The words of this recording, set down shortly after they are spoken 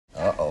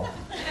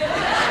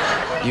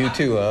You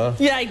too, huh?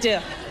 Yeah, I do.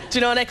 Do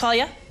you know what I call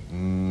you?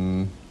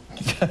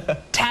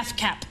 Taff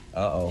Cap.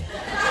 Uh-oh.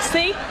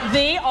 See?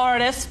 The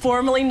artist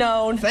formerly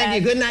known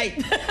Thank you. Good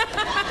night.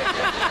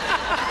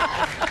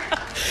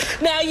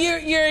 Now, your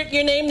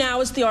name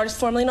now is the artist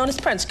formerly known as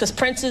Prince, because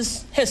Prince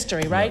is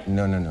history, right?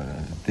 No.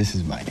 This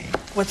is my name.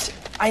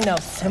 I know,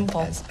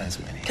 simple. That's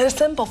my name. Get a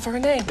symbol for a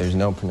name. There's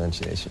no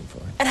pronunciation for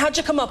it. And how'd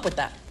you come up with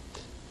that?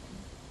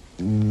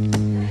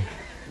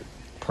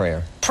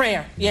 Prayer.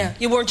 Prayer, yeah.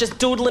 You weren't just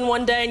doodling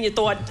one day and you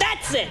thought,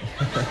 that's it.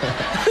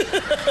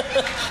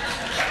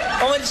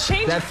 Oh, it's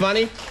changed. That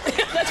funny?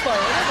 That's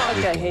funny.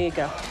 Okay, here you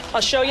go.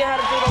 I'll show you how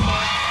to doodle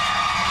more.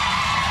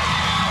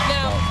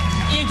 Now,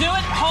 you do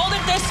it, hold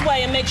it this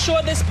way and make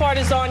sure this part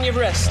is on your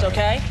wrist,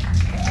 okay?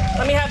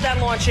 Let me have that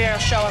lawn chair,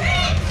 show him.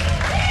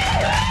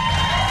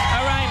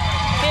 All right,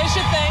 here's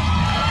your thing.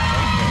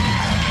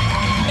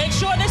 Make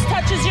sure this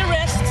touches your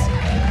wrist.